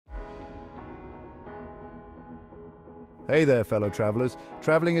Hey there, fellow travelers.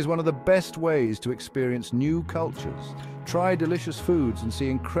 Traveling is one of the best ways to experience new cultures, try delicious foods and see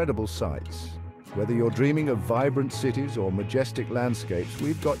incredible sights. Whether you're dreaming of vibrant cities or majestic landscapes,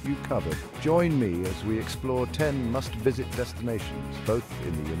 we've got you covered. Join me as we explore 10 must-visit destinations, both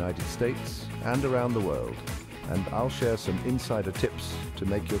in the United States and around the world. And I'll share some insider tips to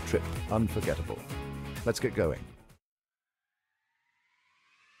make your trip unforgettable. Let's get going.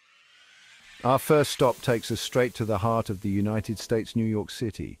 Our first stop takes us straight to the heart of the United States, New York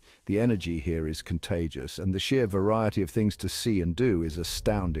City. The energy here is contagious, and the sheer variety of things to see and do is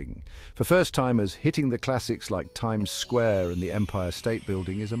astounding. For first-timers, hitting the classics like Times Square and the Empire State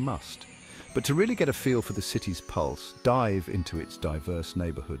Building is a must. But to really get a feel for the city's pulse, dive into its diverse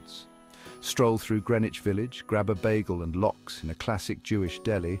neighborhoods. Stroll through Greenwich Village, grab a bagel and lox in a classic Jewish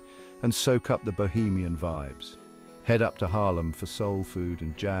deli, and soak up the bohemian vibes. Head up to Harlem for soul food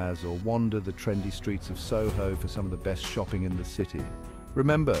and jazz, or wander the trendy streets of Soho for some of the best shopping in the city.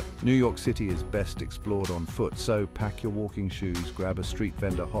 Remember, New York City is best explored on foot, so pack your walking shoes, grab a street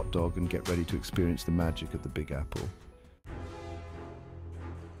vendor hot dog, and get ready to experience the magic of the Big Apple.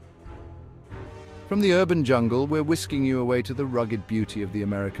 From the urban jungle, we're whisking you away to the rugged beauty of the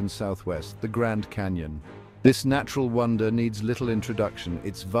American Southwest, the Grand Canyon. This natural wonder needs little introduction.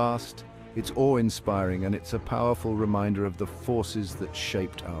 It's vast, it's awe-inspiring, and it's a powerful reminder of the forces that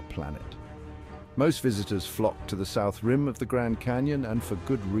shaped our planet. Most visitors flock to the south rim of the Grand Canyon, and for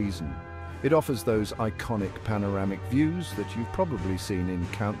good reason. It offers those iconic panoramic views that you've probably seen in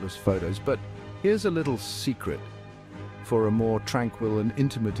countless photos, but here's a little secret. For a more tranquil and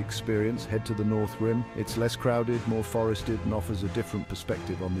intimate experience, head to the North Rim. It's less crowded, more forested, and offers a different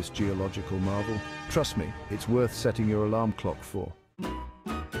perspective on this geological marvel. Trust me, it's worth setting your alarm clock for.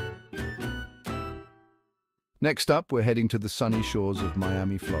 Next up, we're heading to the sunny shores of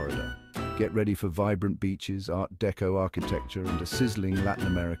Miami, Florida. Get ready for vibrant beaches, Art Deco architecture, and a sizzling Latin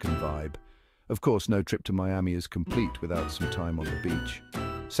American vibe. Of course, no trip to Miami is complete without some time on the beach.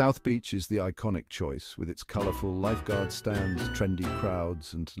 South Beach is the iconic choice, with its colorful lifeguard stands, trendy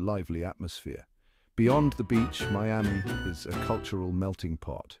crowds, and lively atmosphere. Beyond the beach, Miami is a cultural melting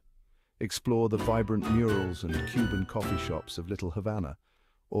pot. Explore the vibrant murals and Cuban coffee shops of Little Havana,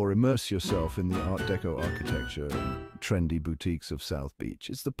 or immerse yourself in the Art Deco architecture and trendy boutiques of South Beach.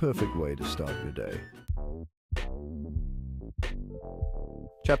 It's the perfect way to start your day.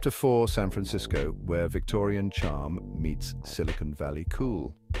 Chapter 4, San Francisco, where Victorian charm meets Silicon Valley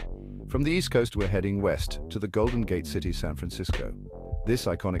cool. From the East Coast, we're heading west to the Golden Gate city, San Francisco. This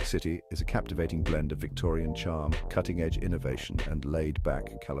iconic city is a captivating blend of Victorian charm, cutting-edge innovation, and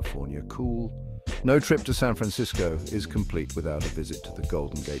laid-back California cool. No trip to San Francisco is complete without a visit to the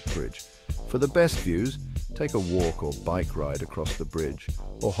Golden Gate Bridge. For the best views, take a walk or bike ride across the bridge,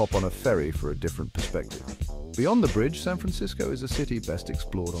 or hop on a ferry for a different perspective. Beyond the bridge, San Francisco is a city best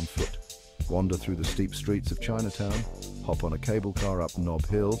explored on foot. Wander through the steep streets of Chinatown, hop on a cable car up Nob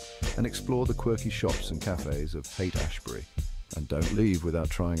Hill, and explore the quirky shops and cafes of Haight-Ashbury. And don't leave without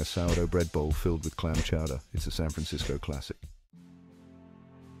trying a sourdough bread bowl filled with clam chowder. It's a San Francisco classic.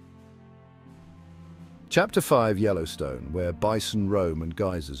 Chapter 5, Yellowstone, where bison roam and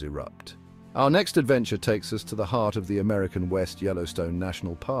geysers erupt. Our next adventure takes us to the heart of the American West, Yellowstone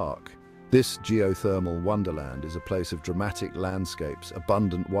National Park. This geothermal wonderland is a place of dramatic landscapes,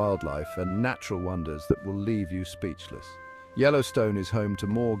 abundant wildlife, and natural wonders that will leave you speechless. Yellowstone is home to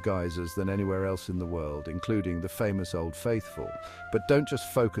more geysers than anywhere else in the world, including the famous Old Faithful. But don't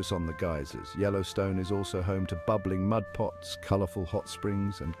just focus on the geysers. Yellowstone is also home to bubbling mud pots, colorful hot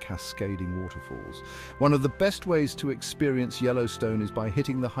springs, and cascading waterfalls. One of the best ways to experience Yellowstone is by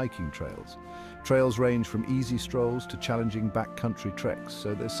hitting the hiking trails. Trails range from easy strolls to challenging backcountry treks,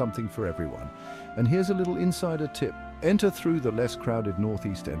 so there's something for everyone. And here's a little insider tip. Enter through the less crowded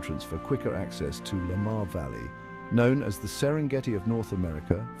northeast entrance for quicker access to Lamar Valley, known as the Serengeti of North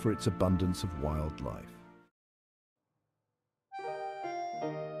America for its abundance of wildlife.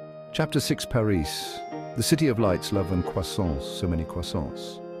 Chapter 6, Paris. The City of Lights, love and croissants, so many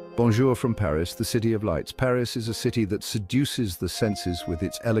croissants. Bonjour from Paris, the City of Lights. Paris is a city that seduces the senses with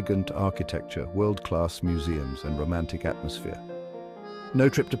its elegant architecture, world-class museums, and romantic atmosphere. No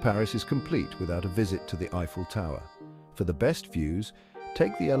trip to Paris is complete without a visit to the Eiffel Tower. For the best views,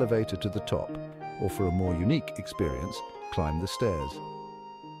 take the elevator to the top, or for a more unique experience, climb the stairs.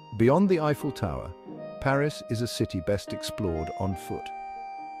 Beyond the Eiffel Tower, Paris is a city best explored on foot.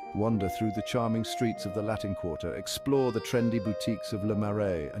 Wander through the charming streets of the Latin Quarter, explore the trendy boutiques of Le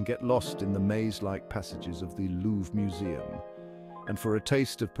Marais, and get lost in the maze-like passages of the Louvre Museum. And for a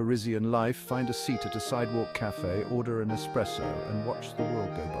taste of Parisian life, find a seat at a sidewalk cafe, order an espresso, and watch the world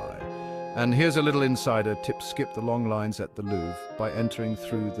go by. And here's a little insider tip: skip the long lines at the Louvre by entering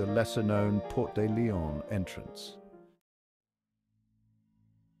through the lesser-known Porte de Lyon entrance.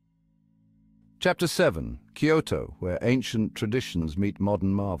 Chapter 7. Kyoto, where ancient traditions meet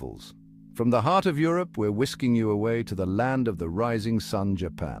modern marvels. From the heart of Europe, we're whisking you away to the land of the rising sun,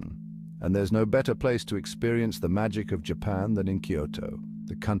 Japan. And there's no better place to experience the magic of Japan than in Kyoto,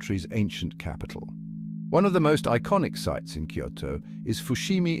 the country's ancient capital. One of the most iconic sites in Kyoto is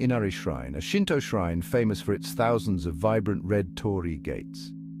Fushimi Inari Shrine, a Shinto shrine famous for its thousands of vibrant red torii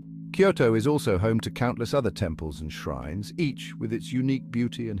gates. Kyoto is also home to countless other temples and shrines, each with its unique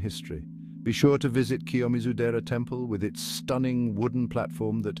beauty and history. Be sure to visit Kiyomizudera Temple with its stunning wooden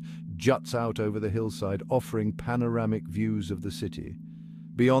platform that juts out over the hillside, offering panoramic views of the city.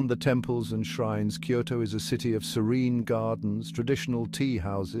 Beyond the temples and shrines, Kyoto is a city of serene gardens, traditional tea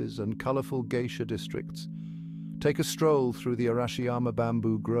houses, and colorful geisha districts. Take a stroll through the Arashiyama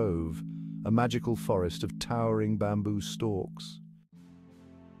Bamboo Grove, a magical forest of towering bamboo stalks.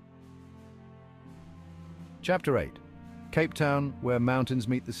 Chapter 8. Cape Town, where mountains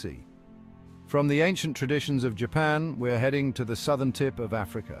meet the sea. From the ancient traditions of Japan, we're heading to the southern tip of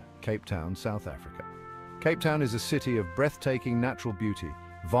Africa, Cape Town, South Africa. Cape Town is a city of breathtaking natural beauty,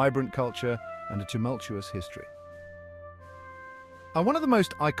 vibrant culture, and a tumultuous history. One of the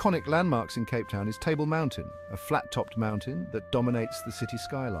most iconic landmarks in Cape Town is Table Mountain, a flat-topped mountain that dominates the city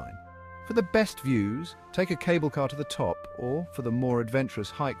skyline. For the best views, take a cable car to the top, or, for the more adventurous,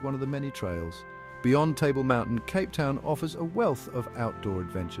 hike one of the many trails. Beyond Table Mountain, Cape Town offers a wealth of outdoor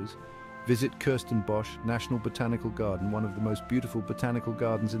adventures. Visit Kirstenbosch National Botanical Garden, one of the most beautiful botanical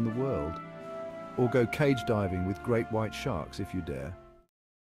gardens in the world. Or go cage diving with great white sharks if you dare.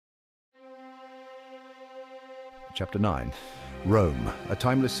 Chapter 9. Rome, a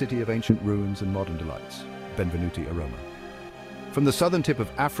timeless city of ancient ruins and modern delights. Benvenuti a Roma. From the southern tip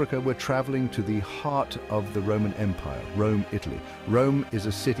of Africa, we're traveling to the heart of the Roman Empire, Rome, Italy. Rome is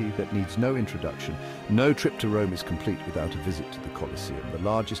a city that needs no introduction. No trip to Rome is complete without a visit to the Colosseum, the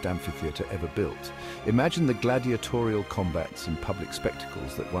largest amphitheater ever built. Imagine the gladiatorial combats and public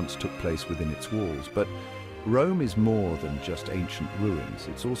spectacles that once took place within its walls. But Rome is more than just ancient ruins.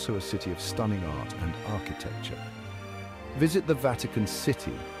 It's also a city of stunning art and architecture. Visit the Vatican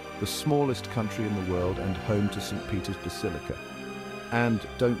City, the smallest country in the world and home to St. Peter's Basilica. And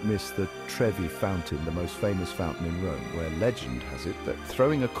don't miss the Trevi Fountain, the most famous fountain in Rome, where legend has it that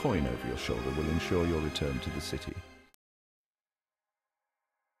throwing a coin over your shoulder will ensure your return to the city.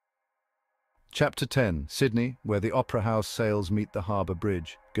 Chapter 10. Sydney, where the Opera House sails meet the Harbour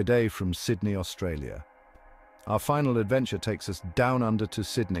Bridge. Good day from Sydney, Australia. Our final adventure takes us down under to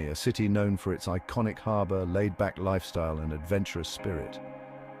Sydney, a city known for its iconic harbour, laid-back lifestyle and adventurous spirit.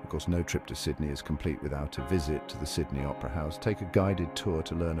 Of course, no trip to Sydney is complete without a visit to the Sydney Opera House. Take a guided tour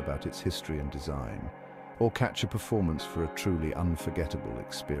to learn about its history and design, or catch a performance for a truly unforgettable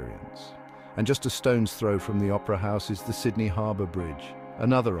experience. And just a stone's throw from the Opera House is the Sydney Harbour Bridge,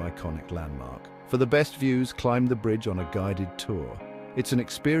 another iconic landmark. For the best views, climb the bridge on a guided tour. It's an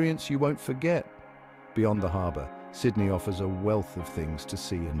experience you won't forget. Beyond the harbour, Sydney offers a wealth of things to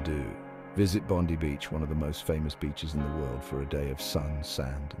see and do. Visit Bondi Beach, one of the most famous beaches in the world, for a day of sun,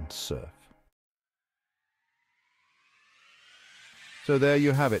 sand and surf. So there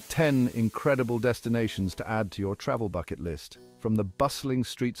you have it, 10 incredible destinations to add to your travel bucket list. From the bustling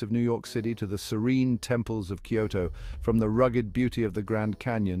streets of New York City to the serene temples of Kyoto, from the rugged beauty of the Grand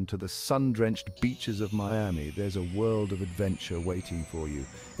Canyon to the sun-drenched beaches of Miami, there's a world of adventure waiting for you.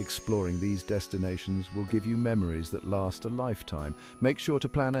 Exploring these destinations will give you memories that last a lifetime. Make sure to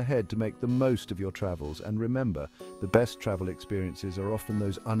plan ahead to make the most of your travels, and remember, the best travel experiences are often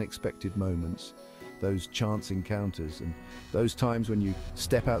those unexpected moments, those chance encounters, and those times when you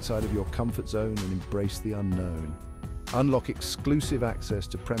step outside of your comfort zone and embrace the unknown. Unlock exclusive access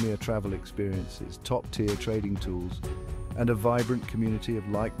to premier travel experiences, top-tier trading tools, and a vibrant community of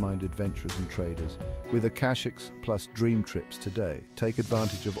like-minded adventurers and traders. With Akashx plus DreamTrips today, take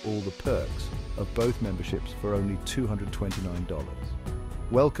advantage of all the perks of both memberships for only $229.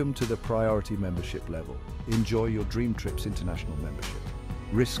 Welcome to the priority membership level. Enjoy your DreamTrips International membership.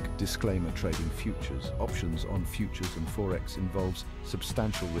 Risk disclaimer: trading futures, options on futures and forex involves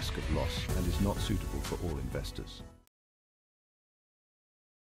substantial risk of loss and is not suitable for all investors.